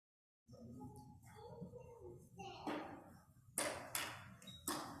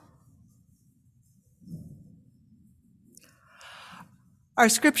Our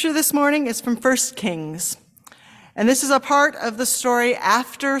scripture this morning is from 1 Kings, and this is a part of the story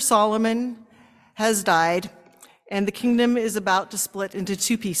after Solomon has died, and the kingdom is about to split into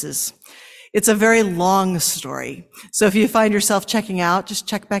two pieces. It's a very long story, so if you find yourself checking out, just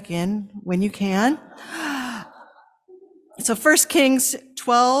check back in when you can. So 1 Kings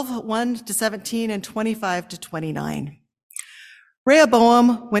 12, 1 to 17, and 25 to 29.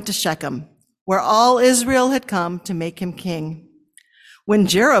 Rehoboam went to Shechem, where all Israel had come to make him king. When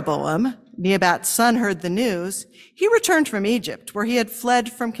Jeroboam, Nebat's son, heard the news, he returned from Egypt, where he had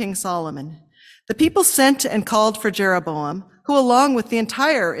fled from King Solomon. The people sent and called for Jeroboam, who along with the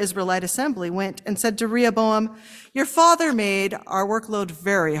entire Israelite assembly went and said to Rehoboam, "Your father made our workload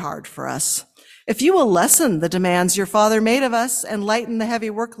very hard for us. If you will lessen the demands your father made of us and lighten the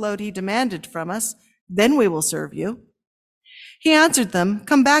heavy workload he demanded from us, then we will serve you." He answered them,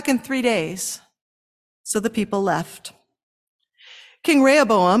 "Come back in 3 days." So the people left. King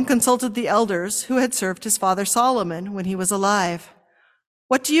Rehoboam consulted the elders who had served his father Solomon when he was alive.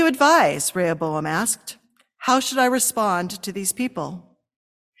 "What do you advise?" Rehoboam asked. "How should I respond to these people?"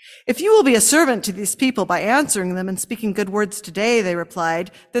 "If you will be a servant to these people by answering them and speaking good words today," they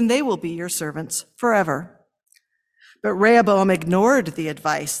replied, "then they will be your servants forever." But Rehoboam ignored the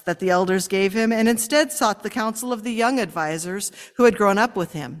advice that the elders gave him and instead sought the counsel of the young advisors who had grown up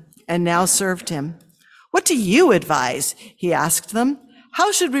with him and now served him. "What do you advise?" he asked them.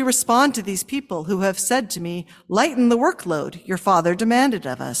 "How should we respond to these people who have said to me, 'Lighten the workload your father demanded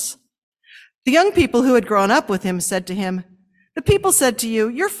of us'?" The young people who had grown up with him said to him, "The people said to you,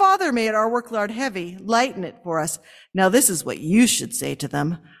 'Your father made our workload heavy, lighten it for us.' Now this is what you should say to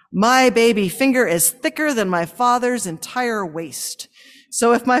them. 'My baby finger is thicker than my father's entire waist.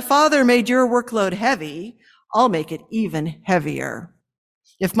 So if my father made your workload heavy, I'll make it even heavier.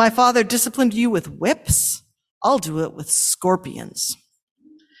 If my father disciplined you with whips, I'll do it with scorpions."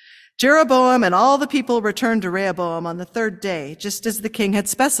 Jeroboam and all the people returned to Rehoboam on the 3rd day, just as the king had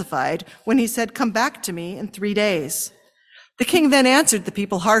specified when he said, "Come back to me in 3 days." The king then answered the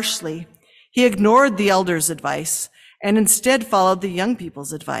people harshly. He ignored the elders' advice and instead followed the young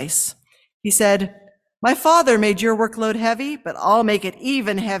people's advice. He said, "My father made your workload heavy, but I'll make it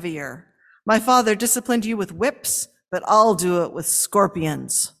even heavier. My father disciplined you with whips, but I'll do it with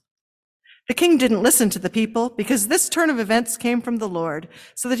scorpions." The king didn't listen to the people because this turn of events came from the Lord,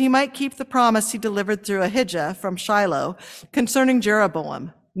 so that he might keep the promise he delivered through Ahijah from Shiloh concerning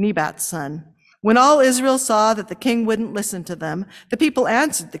Jeroboam, Nebat's son. When all Israel saw that the king wouldn't listen to them, the people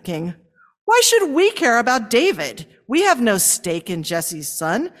answered the king, "Why should we care about David? We have no stake in Jesse's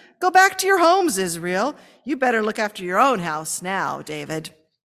son. Go back to your homes, Israel. You better look after your own house now, David."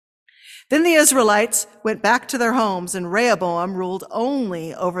 Then the Israelites went back to their homes, and Rehoboam ruled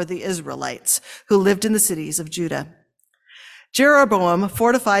only over the Israelites who lived in the cities of Judah. Jeroboam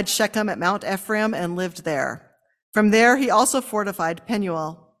fortified Shechem at Mount Ephraim and lived there. From there, he also fortified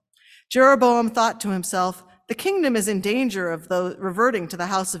Penuel. Jeroboam thought to himself, "The kingdom is in danger of reverting to the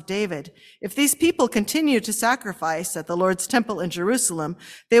house of David. If these people continue to sacrifice at the Lord's temple in Jerusalem,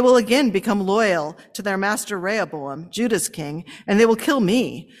 they will again become loyal to their master Rehoboam, Judah's king, and they will kill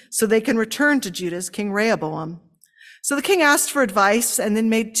me, so they can return to Judah's king Rehoboam." So the king asked for advice and then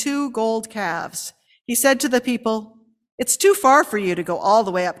made 2 gold calves. He said to the people, "It's too far for you to go all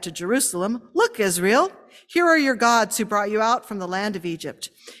the way up to Jerusalem. Look, Israel, here are your gods who brought you out from the land of Egypt."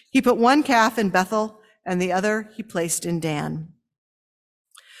 He put 1 calf in Bethel, and the other he placed in Dan.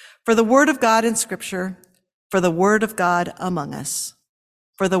 For the word of God in Scripture, for the word of God among us,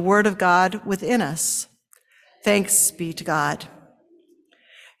 for the word of God within us. Thanks be to God.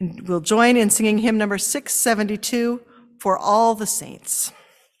 And we'll join in singing hymn number 672, "For All the Saints."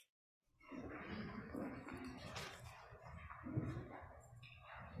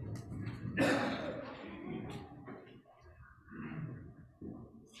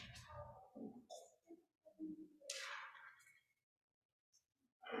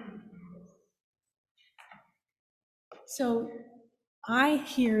 So I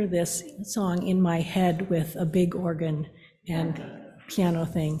hear this song in my head with a big organ and piano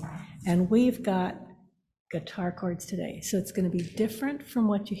thing, and we've got guitar chords today. So it's going to be different from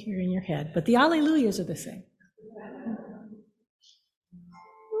what you hear in your head, but the Alleluias are the same.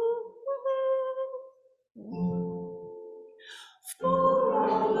 For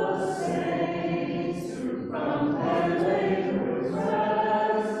all the saints who from their labors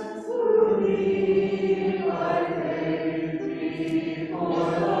rest, who lead by faith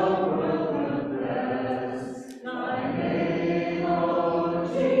before the world confess, thy name, O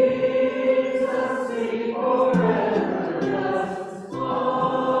Jesus, be forever blessed.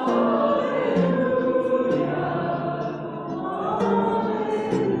 Alleluia, alleluia.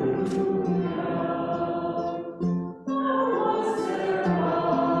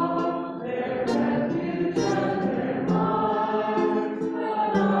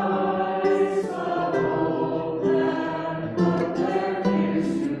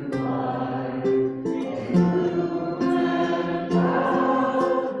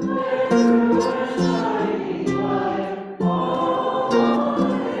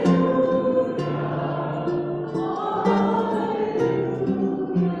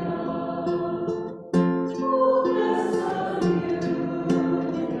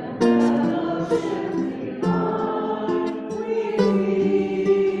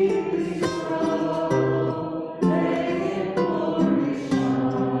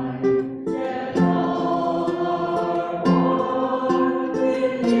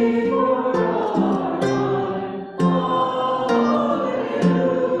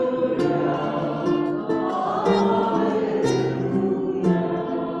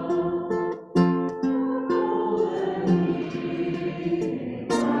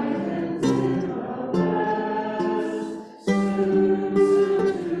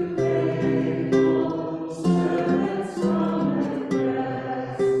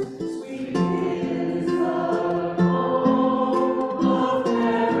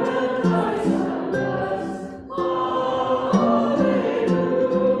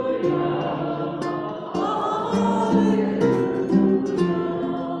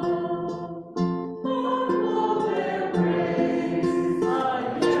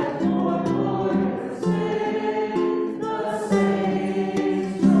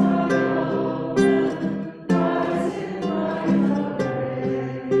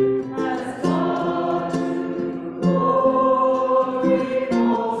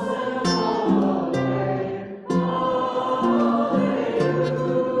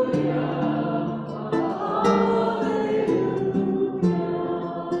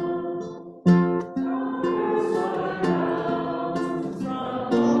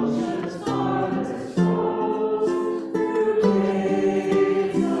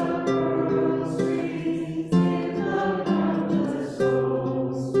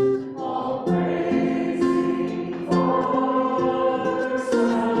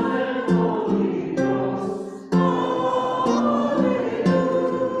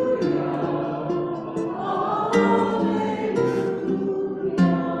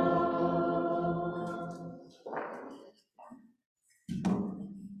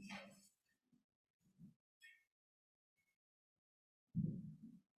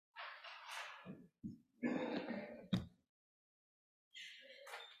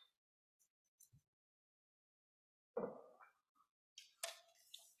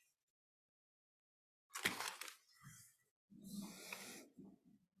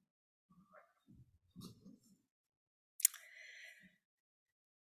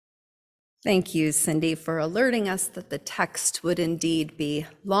 Thank you, Cindy, for alerting us that the text would indeed be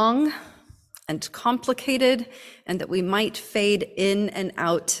long and complicated and that we might fade in and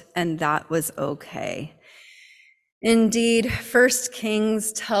out, and that was okay. Indeed, 1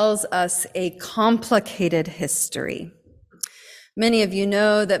 Kings tells us a complicated history. Many of you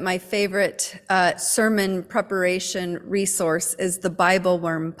know that my favorite sermon preparation resource is the Bible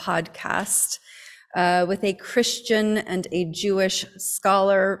Worm podcast, with a Christian and a Jewish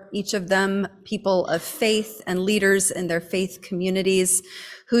scholar, each of them people of faith and leaders in their faith communities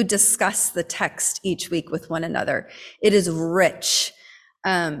who discuss the text each week with one another. It is rich.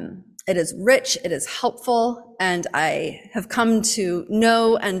 It is helpful, and I have come to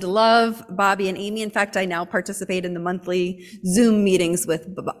know and love Bobby and Amy. In fact, I now participate in the monthly Zoom meetings with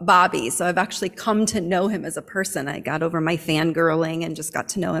Bobby, so I've actually come to know him as a person. I got over my fangirling and just got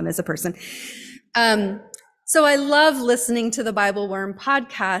to know him as a person. So I love listening to the Bible Worm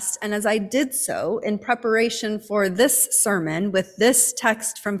podcast, and as I did so in preparation for this sermon with this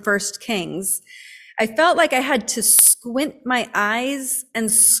text from 1 Kings, I felt like I had to squint my eyes and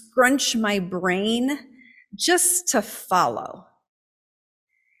scrunch my brain just to follow.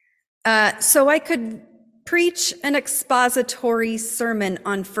 So I could preach an expository sermon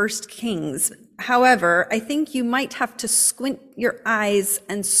on 1 Kings. However, I think you might have to squint your eyes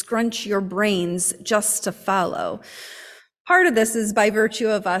and scrunch your brains just to follow. Part of this is by virtue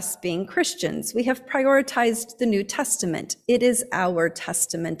of us being Christians. We have prioritized the New Testament. It is our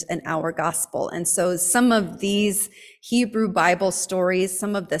testament and our gospel. And so some of these Hebrew Bible stories,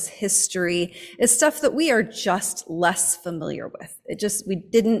 some of this history is stuff that we are just less familiar with. We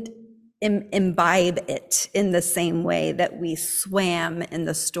didn't imbibe it in the same way that we swam in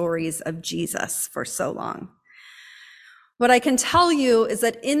the stories of Jesus for so long. What I can tell you is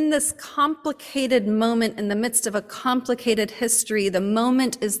that in this complicated moment, in the midst of a complicated history, the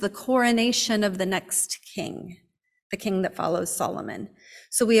moment is the coronation of the next king, the king that follows Solomon.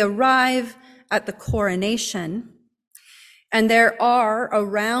 So we arrive at the coronation, and there are,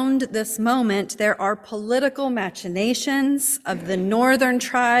 around this moment, there are political machinations of the northern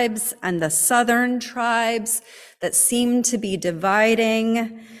tribes and the southern tribes that seem to be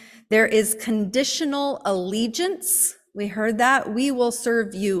dividing. There is conditional allegiance. We heard that. We will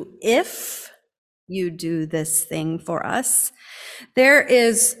serve you if you do this thing for us. There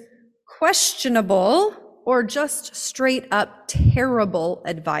is questionable or just straight up terrible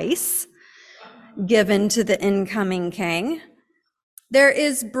advice given to the incoming king. There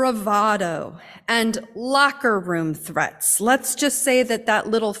is bravado and locker room threats. Let's just say that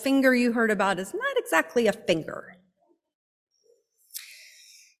little finger you heard about is not exactly a finger.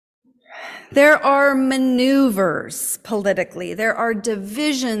 There are maneuvers politically. There are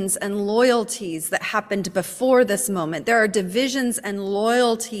divisions and loyalties that happened before this moment. There are divisions and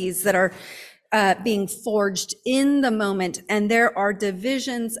loyalties that are being forged in the moment. And there are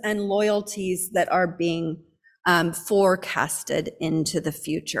divisions and loyalties that are being forecasted into the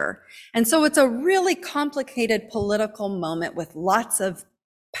future. And so it's a really complicated political moment with lots of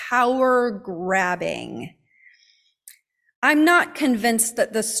power grabbing. I'm not convinced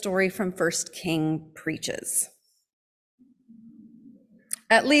that the story from 1 King preaches.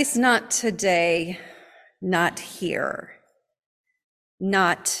 At least not today, not here,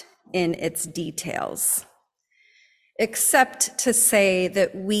 not in its details, except to say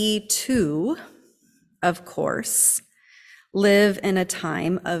that we too, of course, live in a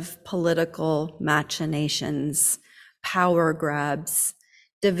time of political machinations, power grabs,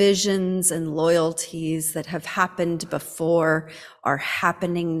 divisions and loyalties that have happened before, are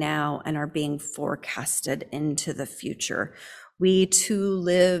happening now, and are being forecasted into the future. We too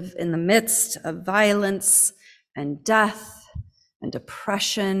live in the midst of violence and death and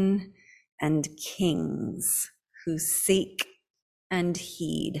oppression and kings who seek and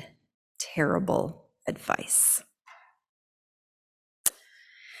heed terrible advice.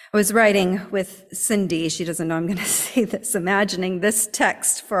 I was writing with Cindy, she doesn't know I'm going to say this, imagining this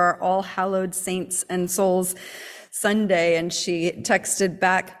text for our All Hallowed Saints and Souls Sunday, and she texted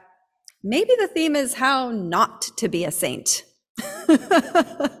back, maybe the theme is how not to be a saint.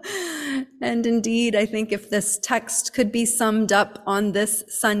 And indeed, I think if this text could be summed up on this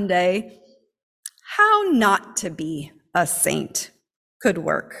Sunday, how not to be a saint could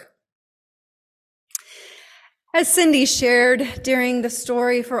work. As Cindy shared during the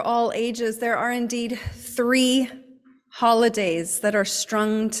Story for All Ages, there are indeed 3 holidays that are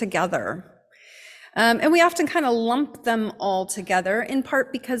strung together. And we often kind of lump them all together, in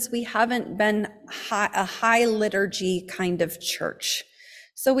part because we haven't been a high liturgy kind of church.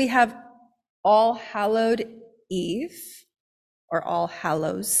 So we have All Hallowed Eve, or All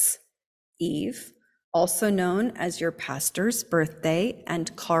Hallows Eve, also known as your pastor's birthday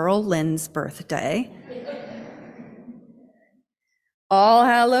and Carl Lynn's birthday. All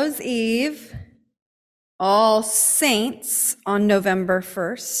Hallows Eve, All Saints on November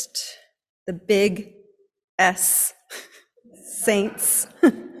 1st, the big S, Saints,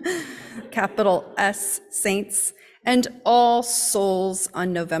 capital S, Saints, and All Souls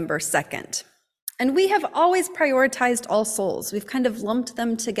on November 2nd. And we have always prioritized All Souls. We've kind of lumped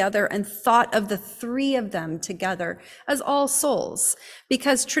them together and thought of the 3 of them together as All Souls,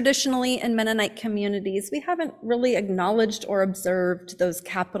 because traditionally in Mennonite communities, we haven't really acknowledged or observed those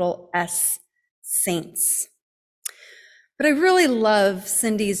capital S saints. But I really love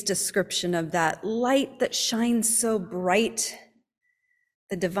Cindy's description of that light that shines so bright,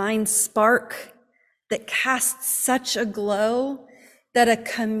 the divine spark that casts such a glow that a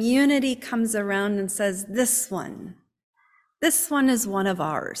community comes around and says, this one is one of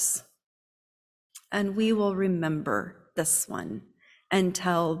ours. And we will remember this one and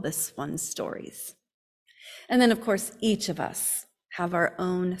tell this one's stories. And then, of course, each of us have our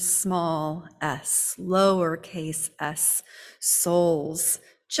own small s, lowercase s, souls,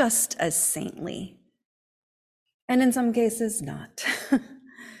 just as saintly. And in some cases, not.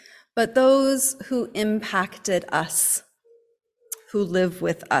 But those who impacted us, who live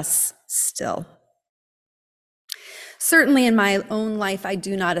with us still. Certainly in my own life, I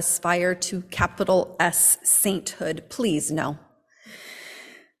do not aspire to capital S sainthood, please no.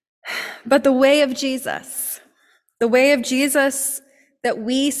 But the way of Jesus that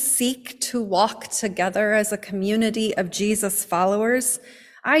we seek to walk together as a community of Jesus followers,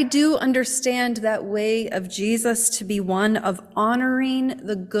 I do understand that way of Jesus to be one of honoring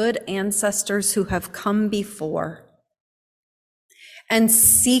the good ancestors who have come before, and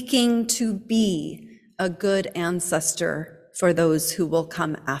seeking to be a good ancestor for those who will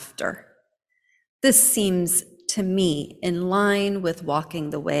come after. This seems to me in line with walking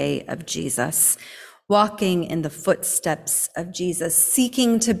the way of Jesus, walking in the footsteps of Jesus,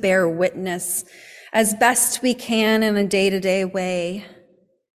 seeking to bear witness as best we can in a day-to-day way,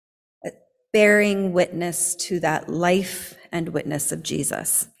 bearing witness to that life and witness of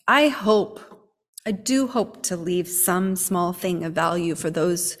Jesus. I do hope to leave some small thing of value for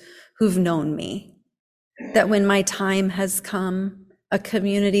those who've known me, that when my time has come, a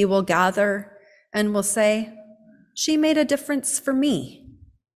community will gather and will say, she made a difference for me.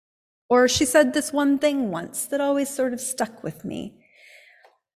 Or she said this one thing once that always sort of stuck with me.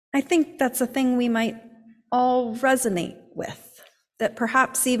 I think that's a thing we might all resonate with, that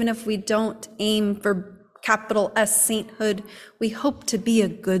perhaps even if we don't aim for capital S sainthood, we hope to be a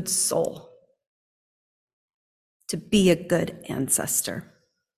good soul. to be a good ancestor.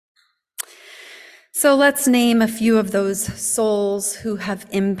 So let's name a few of those souls who have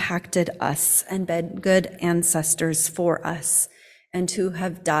impacted us and been good ancestors for us and who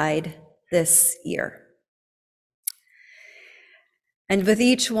have died this year. And with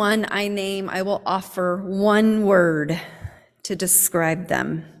each one I name, I will offer one word to describe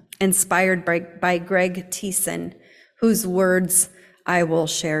them, inspired by Greg Thiessen, whose words I will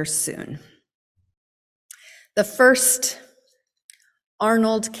share soon. The first,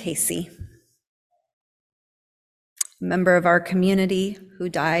 Arnold Casey, a member of our community who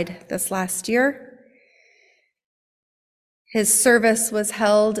died this last year. His service was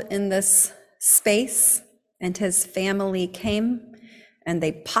held in this space, and his family came and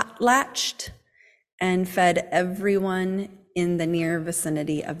they potlatched and fed everyone in the near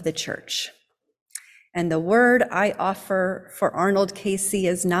vicinity of the church. And the word I offer for Arnold Casey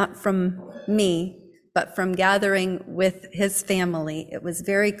is not from me, but from gathering with his family. It was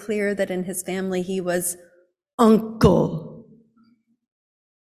very clear that in his family he was uncle.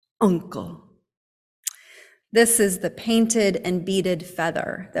 Uncle. This is the painted and beaded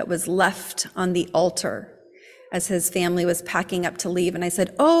feather that was left on the altar as his family was packing up to leave. And I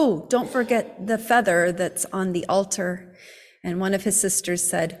said, "Oh, don't forget the feather that's on the altar." And one of his sisters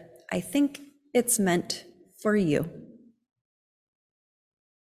said, "I think it's meant for you."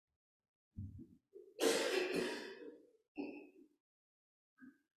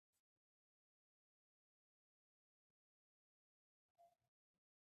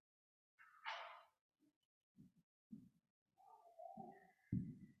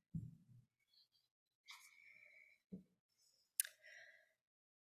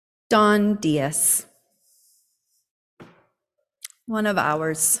 Don Diaz, one of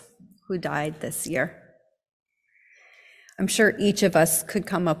ours who died this year. I'm sure each of us could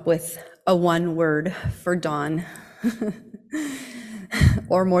come up with a one word for Don,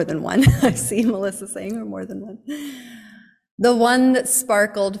 or more than one. I see Melissa saying, or more than one. The one that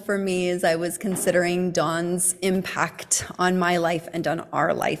sparkled for me as I was considering Don's impact on my life and on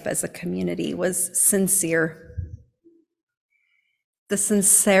our life as a community was sincere. The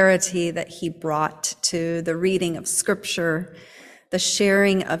sincerity that he brought to the reading of scripture, the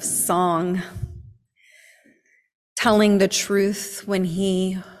sharing of song, telling the truth when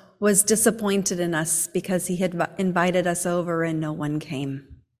he was disappointed in us because he had invited us over and no one came.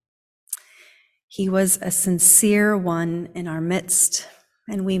 He was a sincere one in our midst,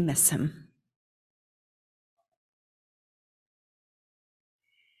 and we miss him.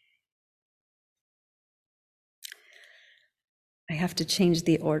 I have to change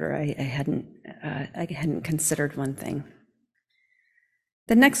the order. I hadn't considered one thing.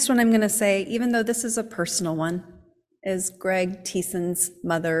 The next one I'm going to say, even though this is a personal one, is Greg Thiessen's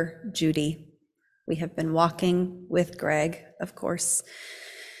mother, Judy. We have been walking with Greg, of course,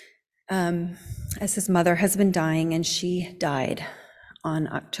 as his mother has been dying, and she died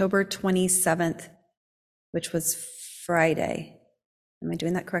on October 27th, which was Friday. Am I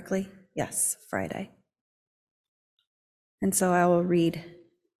doing that correctly? Yes, Friday. And so I will read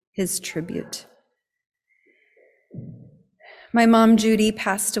his tribute. My mom, Judy,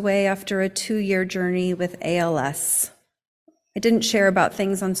 passed away after a 2-year journey with ALS. I didn't share about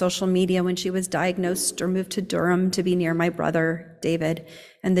things on social media when she was diagnosed or moved to Durham to be near my brother, David,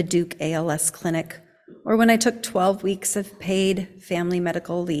 and the Duke ALS Clinic, or when I took 12 weeks of paid family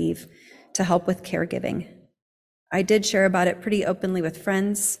medical leave to help with caregiving. I did share about it pretty openly with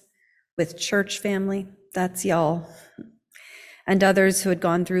friends, with church family, that's y'all, and others who had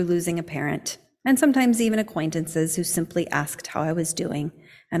gone through losing a parent, and sometimes even acquaintances who simply asked how I was doing,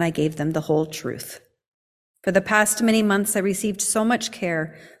 and I gave them the whole truth. For the past many months, I received so much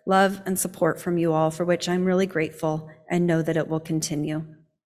care, love, and support from you all, for which I'm really grateful and know that it will continue.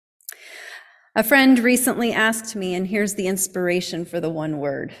 A friend recently asked me, and here's the inspiration for the one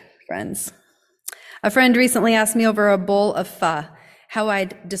word, friends. A friend recently asked me over a bowl of pho how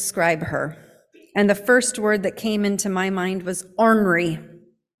I'd describe her. And the first word that came into my mind was ornery.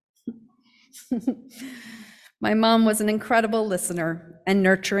 My mom was an incredible listener and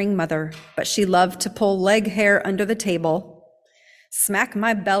nurturing mother, but she loved to pull leg hair under the table, smack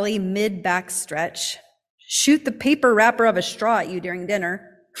my belly mid-back stretch, shoot the paper wrapper of a straw at you during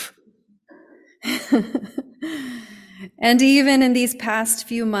dinner, and even in these past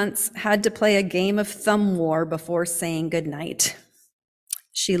few months had to play a game of thumb war before saying goodnight.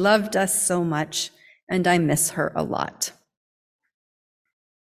 She loved us so much, and I miss her a lot.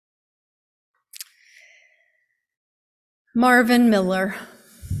 Marvin Miller.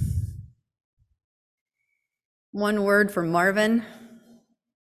 One word for Marvin.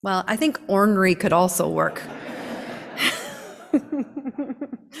 Well, I think ornery could also work.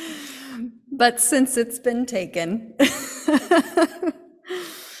 But since it's been taken,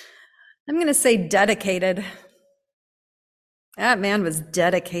 I'm going to say dedicated. That man was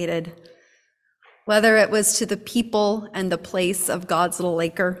dedicated. Whether it was to the people and the place of God's little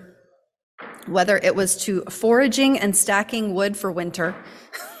acre, whether it was to foraging and stacking wood for winter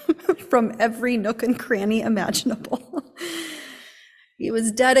from every nook and cranny imaginable. He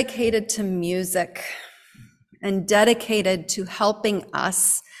was dedicated to music and dedicated to helping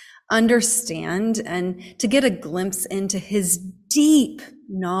us understand and to get a glimpse into his deep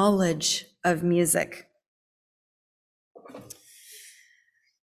knowledge of music.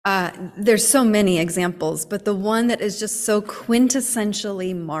 There's so many examples, but the one that is just so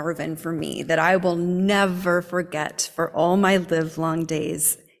quintessentially Marvin for me that I will never forget for all my livelong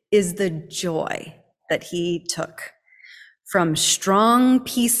days is the joy that he took from strong,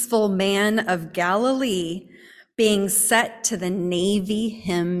 peaceful man of Galilee being set to the Navy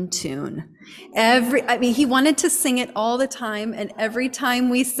hymn tune. He wanted to sing it all the time, and every time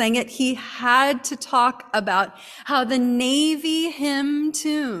we sang it, he had to talk about how the Navy hymn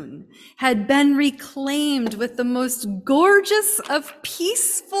tune had been reclaimed with the most gorgeous of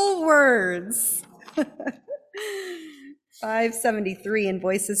peaceful words. 573 in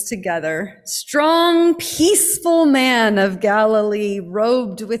Voices Together. Strong, peaceful man of Galilee,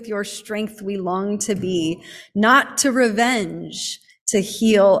 robed with your strength we long to be, not to revenge, to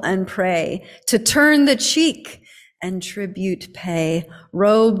heal and pray, to turn the cheek and tribute pay.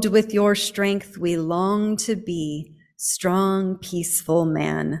 Robed with your strength we long to be, strong, peaceful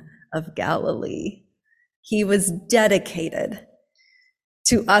man of Galilee. He was dedicated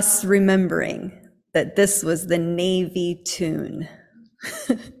to us remembering that this was the Navy tune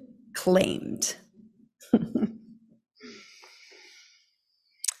claimed.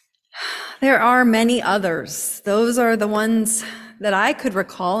 There are many others. Those are the ones that I could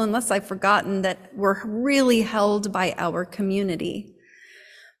recall, unless I've forgotten, that were really held by our community.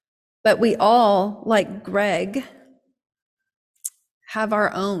 But we all, like Greg, have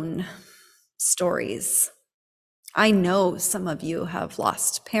our own stories. I know some of you have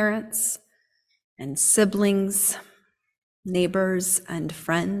lost parents and siblings, neighbors and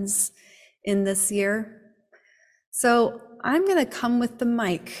friends in this year. So I'm going to come with the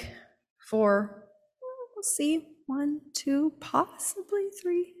mic for, we'll see, 1, 2, possibly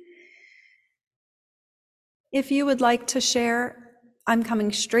 3. If you would like to share, I'm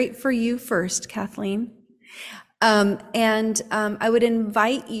coming straight for you first, Kathleen. I would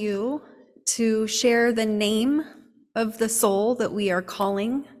invite you to share the name of the soul that we are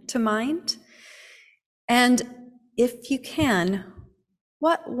calling to mind. And if you can,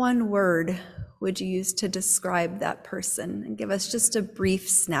 what one word would you use to describe that person? And give us just a brief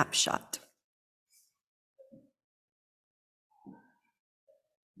snapshot.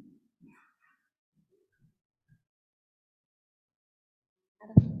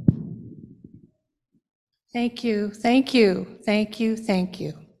 Thank you, thank you, thank you, thank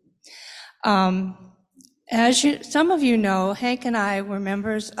you. As some of you know, Hank and I were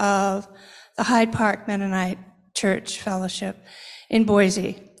members of the Hyde Park Mennonite Church Fellowship in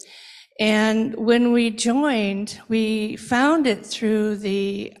Boise. And when we joined, we found it through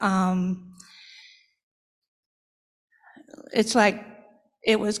the,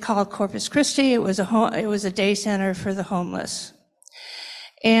 it was called Corpus Christi. It was a day center for the homeless.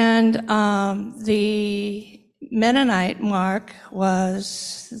 And the Mennonite Mark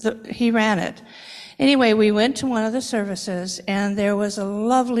he ran it. Anyway, we went to one of the services, and there was a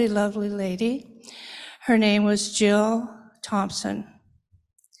lovely, lovely lady. Her name was Jill Thompson.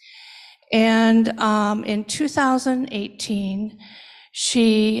 And in 2018,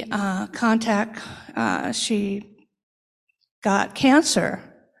 she got cancer.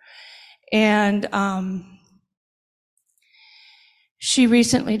 And she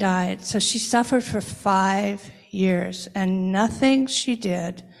recently died. So she suffered for 5 years, and nothing she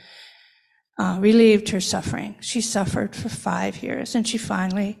did relieved her suffering. She suffered for 5 years, and she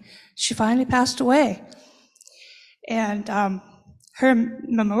finally passed away. And her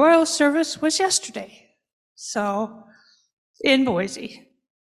memorial service was yesterday, so in Boise.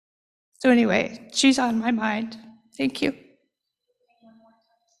 So anyway, she's on my mind. Thank you.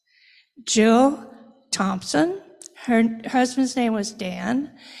 Jill Thompson. Her husband's name was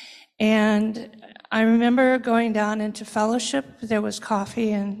Dan, and I remember going down into fellowship. There was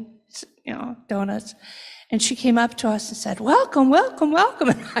coffee and donuts, and she came up to us and said, "Welcome, welcome, welcome."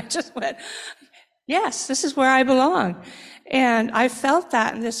 And I just went, "Yes, this is where I belong." And I felt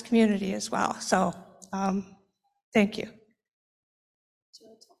that in this community as well. So, thank you.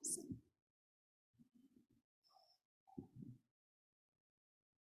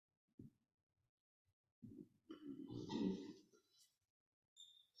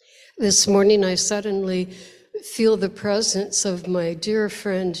 This morning I suddenly feel the presence of my dear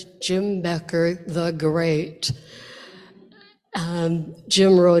friend Jim Becker, the Great.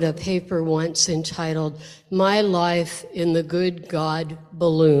 Jim wrote a paper once entitled, "My Life in the Good God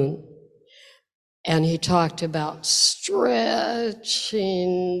Balloon." And he talked about stretching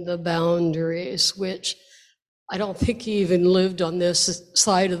the boundaries, which I don't think he even lived on this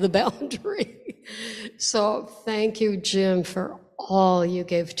side of the boundary. So thank you, Jim, for all you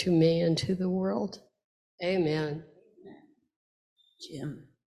gave to me and to the world. Amen. Jim.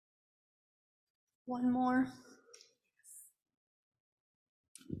 One more.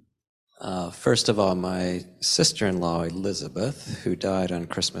 First of all, my sister-in-law, Elizabeth, who died on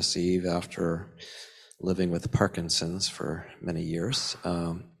Christmas Eve after living with Parkinson's for many years.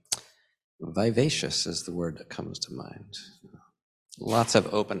 Vivacious is the word that comes to mind. Lots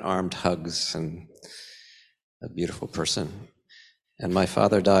of open-armed hugs and a beautiful person. And my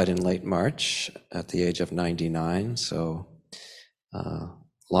father died in late March at the age of 99, so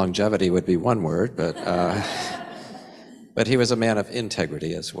longevity would be one word, but he was a man of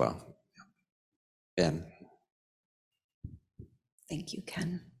integrity as well. Ben. Thank you,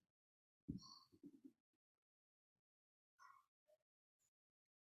 Ken.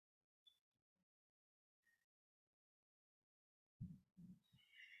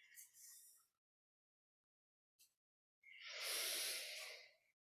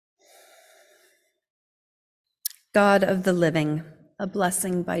 God of the Living, a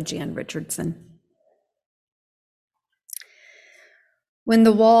blessing by Jan Richardson. When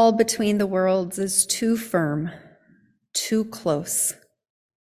the wall between the worlds is too firm, too close,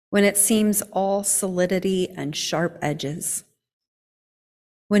 when it seems all solidity and sharp edges,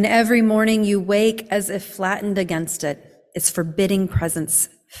 when every morning you wake as if flattened against it, its forbidding presence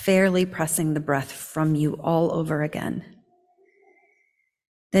fairly pressing the breath from you all over again,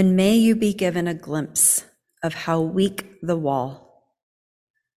 then may you be given a glimpse of how weak the wall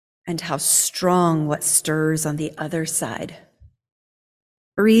and how strong what stirs on the other side,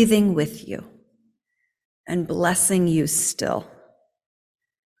 breathing with you and blessing you still,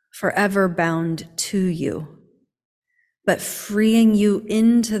 forever bound to you, but freeing you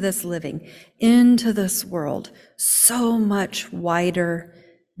into this living, into this world, so much wider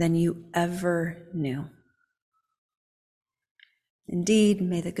than you ever knew. Indeed,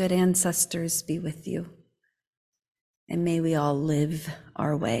 may the good ancestors be with you, and may we all live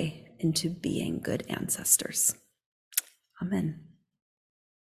our way into being good ancestors. Amen.